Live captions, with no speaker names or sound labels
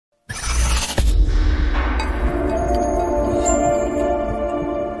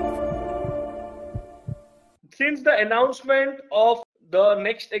announcement of the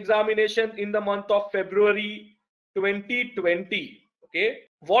next examination in the month of February 2020, okay,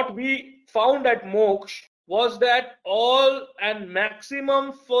 what we found at Moksh was that all and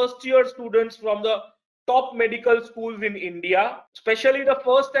maximum first year students from the top medical schools in India, especially the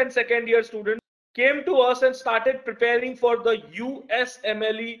first and second year students, came to us and started preparing for the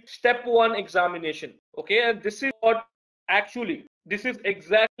USMLE Step 1 examination. Okay, and this is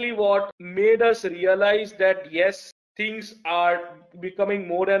exactly what made us realize that yes, things are becoming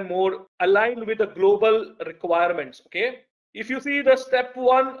more and more aligned with the global requirements. Okay, if you see the Step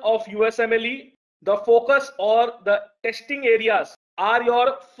 1 of USMLE, the focus or the testing areas are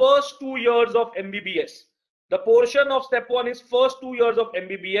your first 2 years of MBBS. The portion of Step 1 is first 2 years of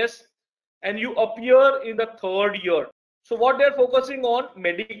MBBS, and you appear in the third year. So what they're focusing on: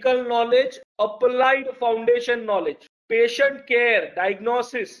 medical knowledge, applied foundation knowledge, patient care,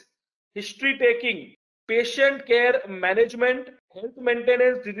 diagnosis, history taking, patient care management, health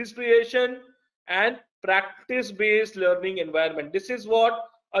maintenance, registration, and practice-based learning environment. This is what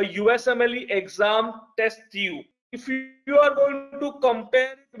a USMLE exam tests you. If you are going to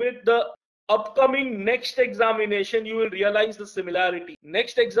compare it with the upcoming next examination, you will realize the similarity.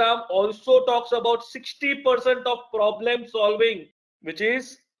 Next exam also talks about 60% of problem solving, which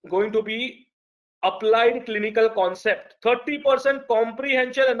is going to be applied clinical concept, 30%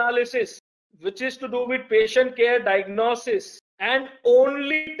 comprehension analysis, which is to do with patient care diagnosis, and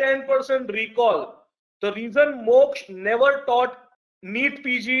only 10% recall. The reason Moksh never taught NEET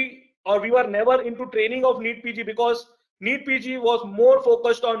PG, or we were never into training of NEET PG, because NEET PG was more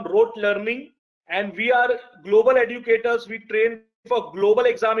focused on rote learning, and we are global educators. We train for global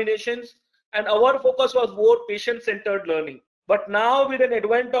examinations, and our focus was more patient-centered learning. But now with an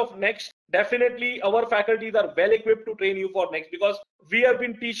advent of next, definitely our faculties are well equipped to train you for next, because we have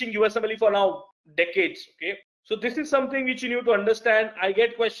been teaching USMLE for now decades. Okay, so this is something which you need to understand. I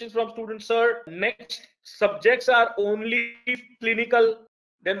get questions from students: sir, next subjects are only clinical,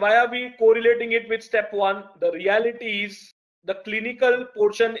 then why are we correlating it with Step 1? The reality is the clinical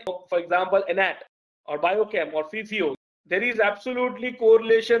portion, for example, anat or biochem or physio, there is absolutely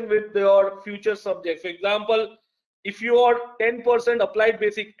correlation with your future subjects. For example, if your 10% applied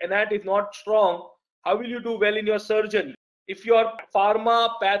basic anat is not strong, how will you do well in your surgery? If your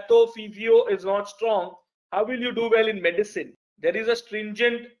pharma, patho, physio is not strong, how will you do well in medicine? There is a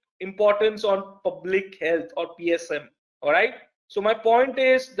stringent importance on public health or PSM. All right. So my point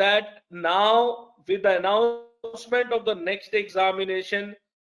is that now with the announcement of the next examination,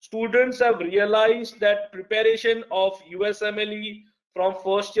 students have realized that preparation of USMLE from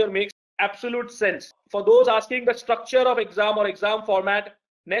first year makes absolute sense. For those asking the structure of exam or exam format,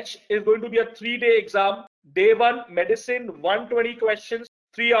 next is going to be a 3-day exam. Day 1, medicine, 120 questions,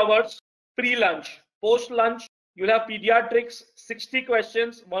 3 hours, pre-lunch. Post-lunch, you'll have pediatrics, 60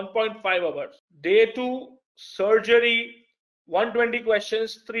 questions, 1.5 hours. Day 2, surgery, 120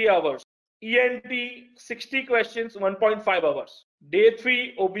 questions, 3 hours. ENT, 60 questions, 1.5 hours. Day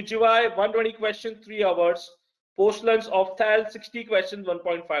 3, OBGY, 120 questions, 3 hours. Post-lunch opthal, 60 questions,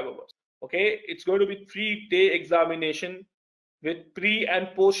 1.5 hours. Okay, it's going to be 3-day examination with pre and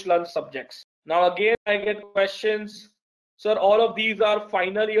post-lunch subjects. Now again, I get questions: sir, all of these are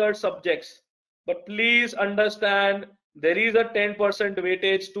final year subjects, but please understand there is a 10%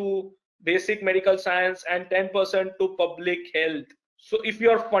 weightage to basic medical science and 10% to public health. So if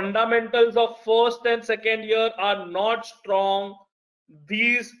your fundamentals of first and second year are not strong,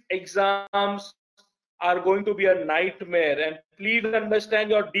 these exams are going to be a nightmare. And please understand,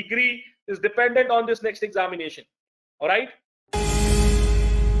 your degree is dependent on this next examination. All right.